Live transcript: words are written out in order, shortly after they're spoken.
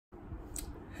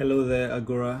Hello there,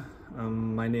 Agora.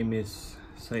 My name is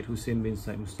Syed Hussein bin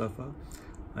Syed Mustafa.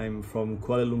 I'm from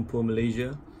Kuala Lumpur,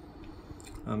 Malaysia.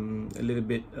 A little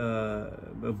bit,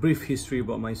 a brief history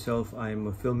about myself. I'm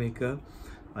a filmmaker.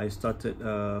 I started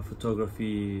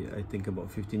photography, I think, about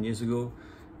 15 years ago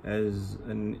as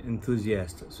an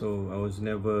enthusiast. So I was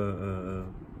never a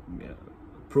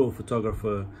pro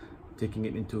photographer, taking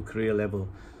it into a career level.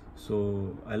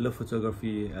 So I love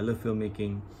photography, I love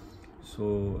filmmaking.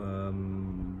 So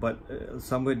but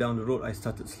somewhere down the road I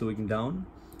started slowing down.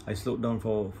 I slowed down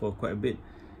for quite a bit,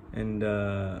 and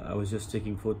I was just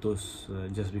taking photos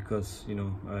just because, you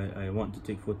know, I want to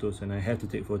take photos and I have to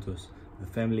take photos with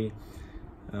the family.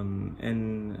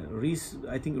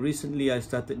 I think recently I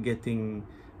started getting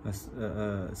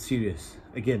serious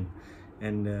again,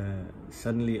 and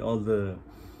suddenly all the,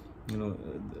 you know,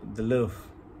 the love,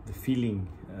 the feeling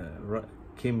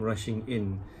came rushing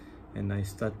in, and I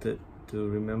started to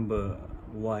remember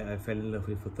why I fell in love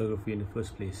with photography in the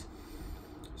first place.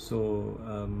 So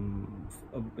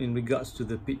in regards to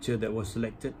the picture that was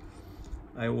selected,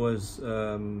 I was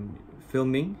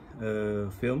filming a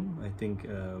film. I think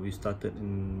we started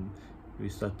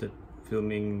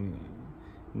filming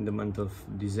in the month of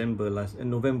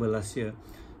November last year.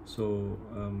 So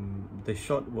the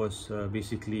shot was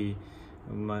basically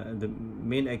the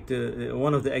main actor,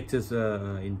 one of the actors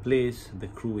in place. The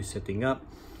crew is setting up.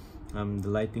 The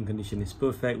lighting condition is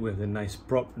perfect. We have a nice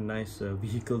prop, a nice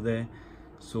vehicle there.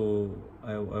 So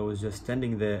I was just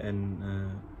standing there, and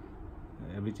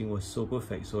everything was so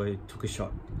perfect. So I took a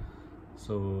shot.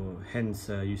 So hence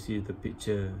you see the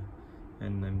picture,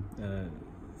 and I'm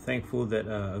thankful that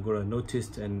Agora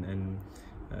noticed and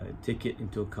take it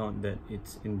into account that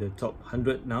it's in the top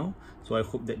 100 now. So I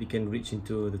hope that it can reach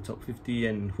into the top 50,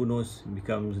 and who knows, it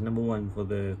becomes #1 for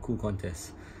the cool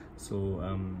contest. So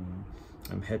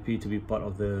I'm happy to be part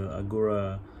of the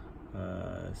Agora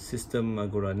system,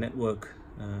 Agora network.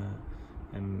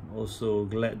 I'm also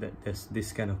glad that there's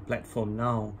this kind of platform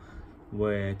now,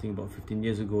 where I think about 15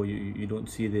 years ago you don't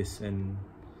see this, and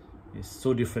it's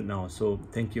so different now. So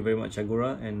thank you very much,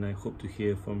 Agora, and I hope to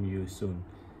hear from you soon.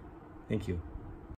 Thank you.